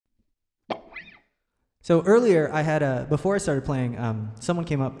So earlier, I had before I started playing, someone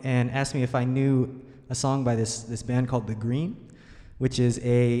came up and asked me if I knew a song by this band called The Green, which is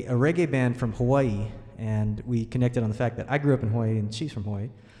a reggae band from Hawaii, and we connected on the fact that I grew up in Hawaii and she's from Hawaii.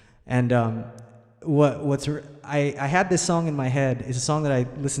 And I had this song in my head. It's a song that I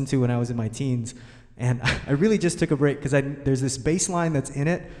listened to when I was in my teens, and I really just took a break because there's this bass line that's in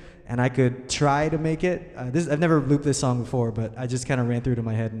it, and I could try to make it. I've never looped this song before, but I just kind of ran through it in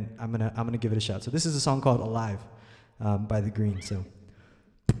my head, and I'm gonna give it a shot. So this is a song called Alive by The Green. So.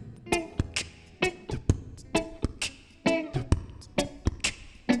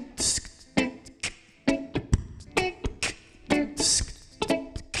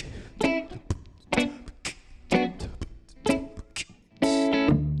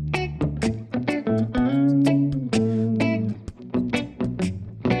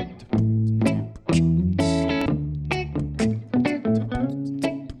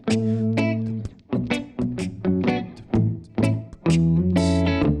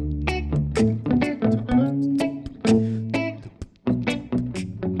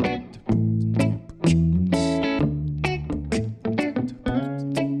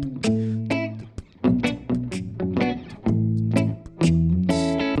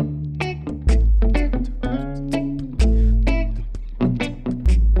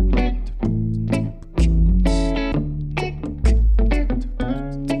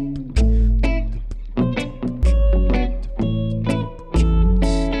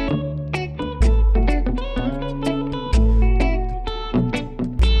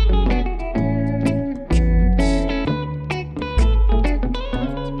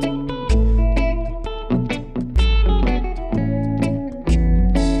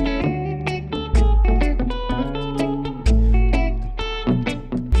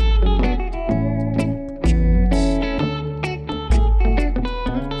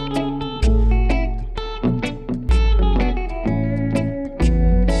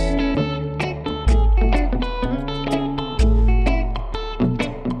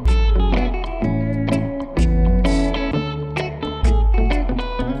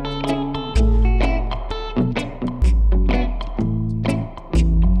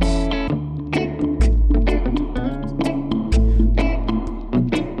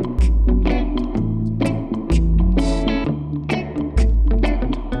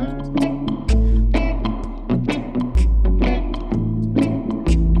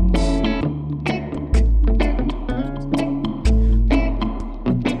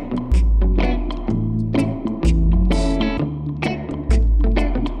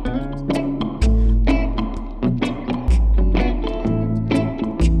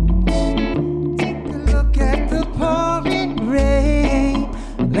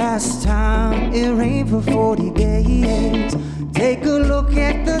 for 40 days. Take a look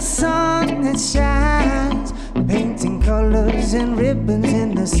at the sun that shines, painting colors and ribbons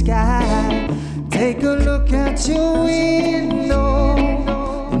in the sky. Take a look out your window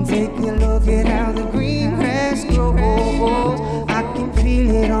and take a look at how the green grass grows. I can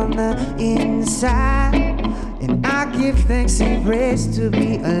feel it on the inside, and I give thanks and praise to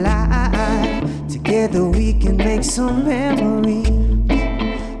be alive. Together we can make some memories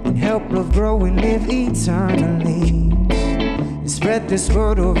and help love grow and live eternally. And spread this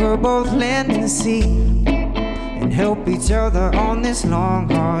word over both land and sea, and help each other on this long,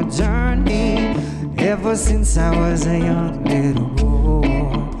 hard journey. Ever since I was a young little boy,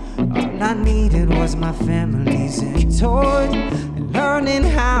 all I needed was my family's and toys, and learning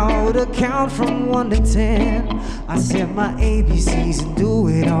how to count from 1 to 10. I said my ABCs and do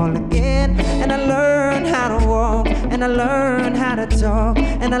it all again. And I learned how to walk, and I learned how to talk,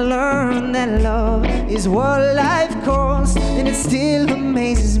 and I learned that love is what life costs. And it still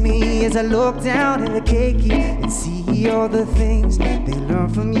amazes me as I look down at the keiki and see all the things they learn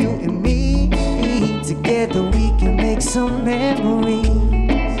from you and me. Together we can make some memories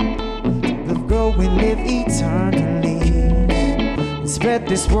of grow and live eternally, and spread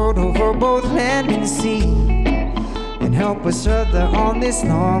this word over both land and sea, and help each other on this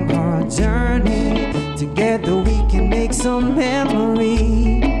long, hard journey. Together we can make some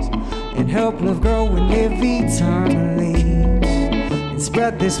memories and help love grow and live eternally, and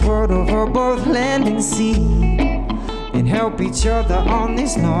spread this word over both land and sea, and help each other on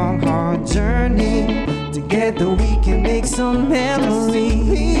this long, hard journey. Together we can make some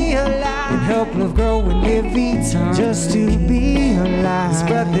memories and help love grow and live eternally. Just to be alive,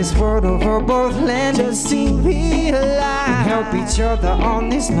 spread this word over both land and sea. Just to be alive, and help each other on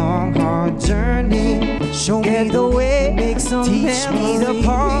this long, hard journey. Show me the way, make some teach me the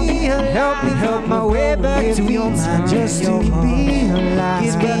path, help my way back to your mind. Just to be alive,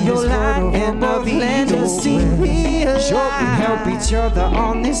 give me your light and both land. just to realize. Show me help each other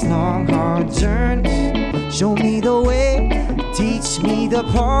on this long, hard journey. Show me the way, teach me the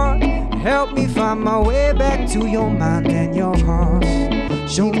part. Help me find my way back to your mind and your heart.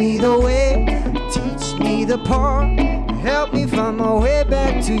 Show me the way, teach me the part. Help me find my way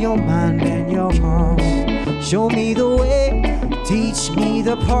back to your mind and your heart. Show me the way, teach me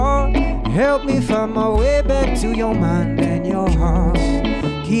the part. Help me find my way back to your mind and your heart.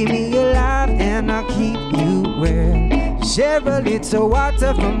 Keep me alive and I'll keep you well. Share a little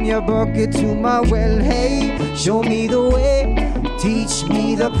water from your bucket to my well. Hey, show me the way, teach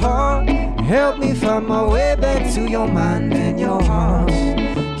me the part. Help me find my way back to your mind and your heart.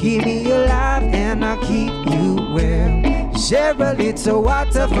 Keep me alive and I'll keep you well. Share a little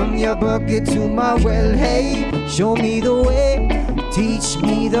water from your bucket to my well. Hey, show me the way, teach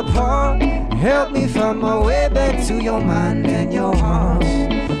me the part. Help me find my way back to your mind and your heart.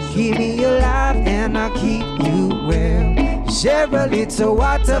 Keep me alive and I'll keep you well. Share a little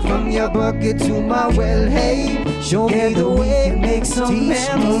water from your bucket to my well. Hey, show me the way, make some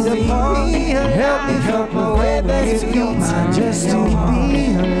teach me the part. Help me find my way back to your mind. Just to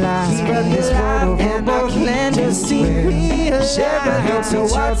be alive. Keep me alive and I'll keep just to be alive. Share a little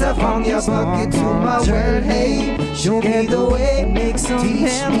water from your bucket to my well. Hey, show me the way, make some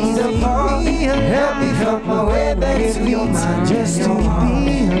teach me the part. Help me find my way back to your mind. Just to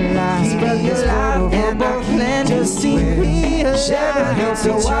be alive. Keep me alive and I'll keep just to be. Share a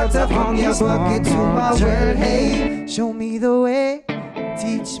little water from your bucket to my well. Hey, show me the way,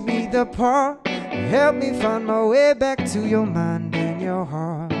 teach me the part. Help me find my way back to your mind and your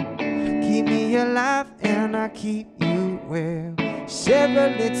heart. Keep me alive and I keep you well. Share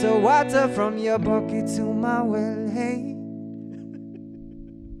a little water from your bucket to my well. Hey.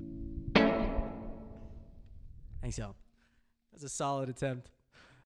 Thanks, y'all. That's a solid attempt.